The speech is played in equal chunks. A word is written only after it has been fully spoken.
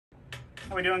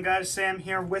How we doing, guys? Sam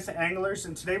here with Anglers,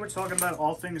 and today we're talking about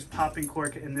all things popping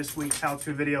cork in this week's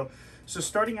how-to video. So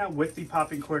starting out with the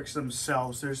popping corks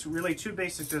themselves, there's really two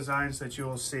basic designs that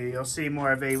you'll see. You'll see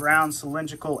more of a round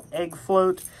cylindrical egg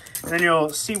float, and then you'll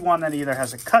see one that either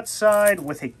has a cut side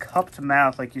with a cupped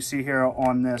mouth like you see here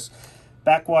on this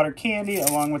backwater candy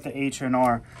along with the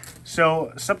H&R.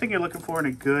 So something you're looking for in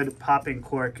a good popping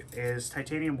cork is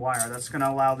titanium wire. That's going to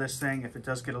allow this thing, if it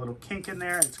does get a little kink in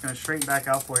there, it's going to straighten back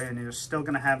out for you, and you're still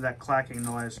going to have that clacking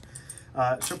noise.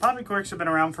 So popping corks have been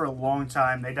around for a long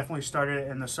time. They definitely started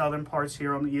in the southern parts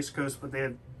here on the East Coast, but they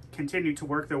have continued to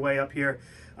work their way up here.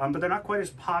 But they're not quite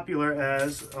as popular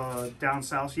as down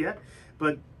south yet,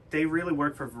 but they really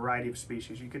work for a variety of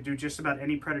species. You could do just about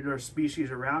any predator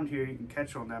species around here, you can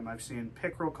catch on them. I've seen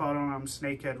pickerel caught on them,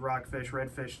 snakehead, rockfish,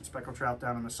 redfish, and speckled trout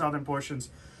down in the southern portions.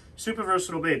 Super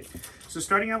versatile bait. So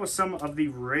starting out with some of the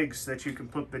rigs that you can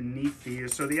put beneath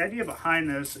these. So the idea behind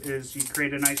this is you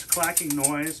create a nice clacking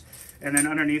noise, and then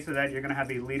underneath of that you're going to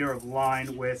have a leader of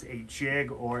line with a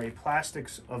jig or a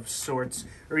plastics of sorts,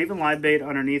 or even live bait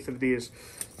underneath of these.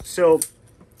 So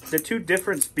the two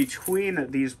difference between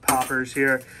these poppers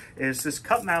here is this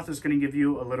cup mouth is going to give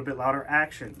you a little bit louder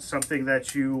action, something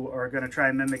that you are going to try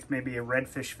and mimic maybe a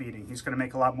redfish feeding. He's going to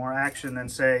make a lot more action than,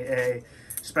 say,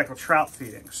 a speckled trout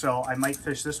feeding. So I might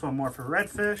fish this one more for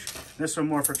redfish, this one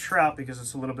more for trout because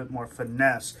it's a little bit more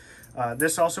finesse.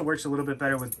 This also works a little bit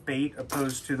better with bait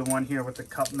opposed to the one here with the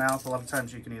cup mouth. A lot of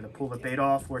times you can either pull the bait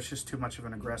off or it's just too much of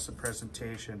an aggressive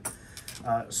presentation.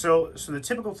 So the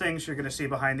typical things you're going to see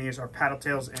behind these are paddle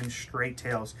tails and straight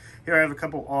tails. Here I have a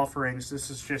couple offerings. This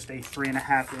is just a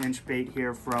 3.5-inch bait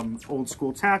here from Old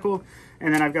School Tackle,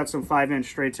 and then I've got some 5-inch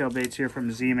straight tail baits here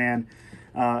from Z-Man.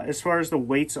 As far as the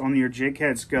weights on your jig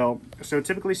heads go, so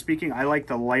typically speaking, I like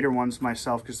the lighter ones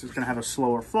myself because it's going to have a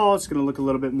slower fall. It's going to look a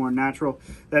little bit more natural.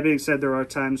 That being said, there are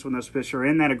times when those fish are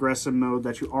in that aggressive mode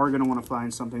that you are going to want to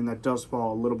find something that does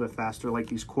fall a little bit faster, like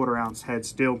these 1/4 ounce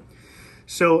heads do.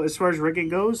 So as far as rigging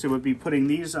goes, it would be putting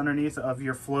these underneath of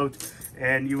your float,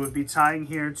 and you would be tying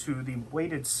here to the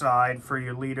weighted side for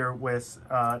your leader with,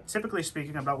 typically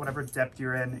speaking, about whatever depth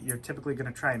you're in, you're typically going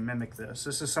to try and mimic this.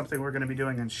 This is something we're going to be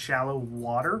doing in shallow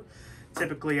water.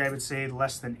 Typically, I would say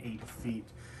less than 8 feet.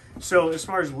 So as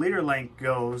far as leader length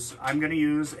goes, I'm going to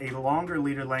use a longer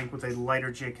leader length with a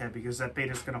lighter jig head because that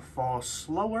bait is going to fall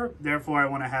slower. Therefore, I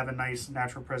want to have a nice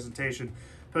natural presentation.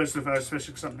 Opposed to if I was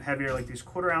fishing something heavier like these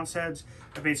 1/4 ounce heads,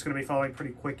 the bait's going to be falling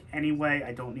pretty quick anyway.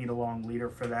 I don't need a long leader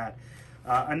for that.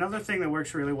 Another thing that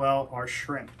works really well are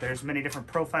shrimp. There's many different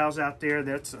profiles out there.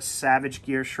 That's a Savage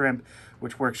Gear shrimp,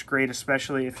 which works great,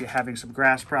 especially if you're having some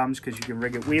grass problems because you can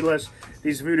rig it weedless.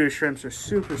 These voodoo shrimps are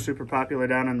super popular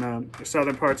down in the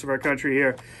southern parts of our country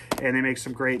here, and they make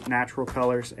some great natural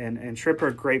colors, and shrimp are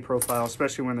a great profile,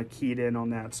 especially when they're keyed in on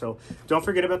that. So don't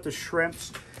forget about the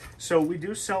shrimps. So we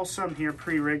do sell some here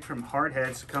pre-rigged from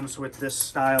Hardheads. It comes with this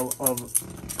style of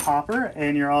popper,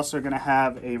 and you're also going to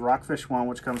have a rockfish one,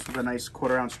 which comes with a nice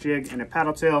 1/4 ounce jig and a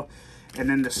paddle tail, and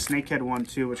then the snakehead one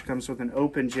too, which comes with an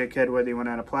open jig head, whether you want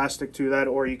to add a plastic to that,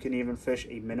 or you can even fish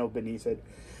a minnow beneath it.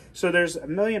 So there's a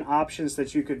million options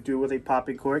that you could do with a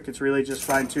popping cork. It's really just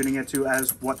fine-tuning it to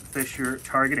as what fish you're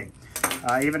targeting.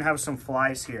 I even have some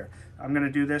flies here. I'm going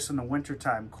to do this in the winter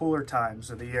time, cooler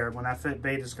times of the year, when that fit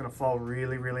bait is going to fall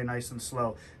really nice and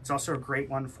slow. It's also a great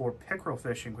one for pickerel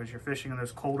fishing because you're fishing in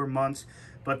those colder months,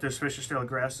 but those fish are still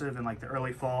aggressive in like the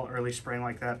early fall, early spring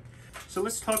like that. So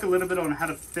let's talk a little bit on how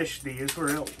to fish these.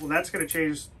 Well, that's going to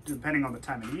change depending on the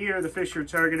time of the year, the fish you're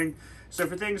targeting. So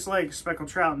for things like speckled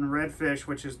trout and redfish,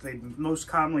 which is the most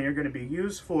commonly are going to be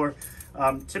used for,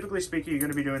 typically speaking, you're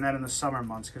going to be doing that in the summer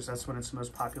months because that's when it's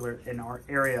most popular in our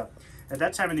area. At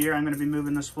that time of the year, I'm going to be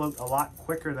moving this float a lot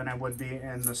quicker than I would be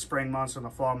in the spring months or the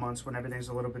fall months when everything's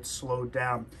a little bit slowed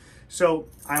down. So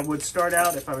I would start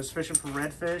out, if I was fishing for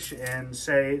redfish in,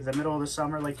 say, the middle of the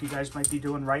summer like you guys might be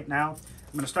doing right now,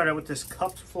 I'm going to start out with this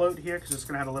cupped float here because it's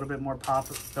going to have a little bit more pop,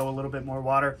 throw a little bit more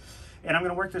water. And I'm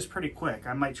going to work this pretty quick.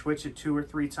 I might switch it 2 or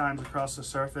 3 times across the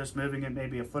surface, moving it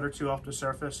maybe a foot or 2 off the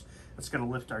surface. That's going to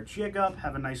lift our jig up,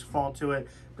 have a nice fall to it.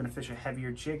 I'm going to fish a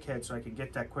heavier jig head so I can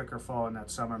get that quicker fall in that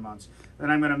summer months.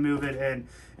 Then I'm going to move it in,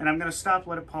 and I'm going to stop,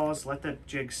 let it pause, let that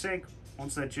jig sink.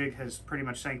 Once that jig has pretty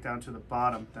much sank down to the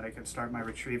bottom, then I can start my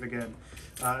retrieve again.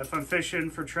 If I'm fishing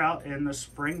for trout in the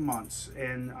spring months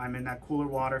and I'm in that cooler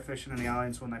water fishing in the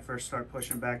islands when I first start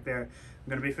pushing back there, I'm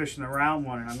going to be fishing the round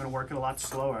one, and I'm going to work it a lot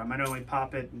slower. I might only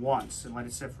pop it once and let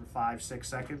it sit for 5-6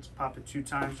 seconds, pop it 2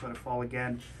 times, let it fall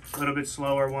again, a little bit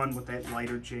slower one with that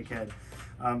lighter jig head.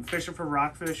 Fishing for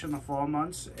rockfish in the fall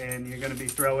months, and you're going to be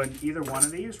throwing either one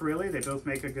of these, really. They both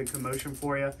make a good commotion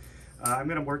for you. I'm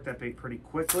going to work that bait pretty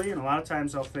quickly, and a lot of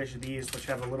times I'll fish these, which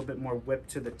have a little bit more whip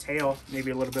to the tail, maybe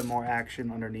a little bit more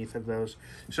action underneath of those.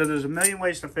 So there's a million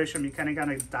ways to fish them. You kind of got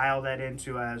to dial that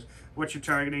into as what you're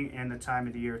targeting and the time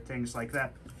of the year, things like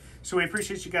that. So we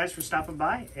appreciate you guys for stopping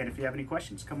by, and if you have any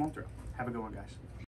questions, come on through. Have a good one, guys.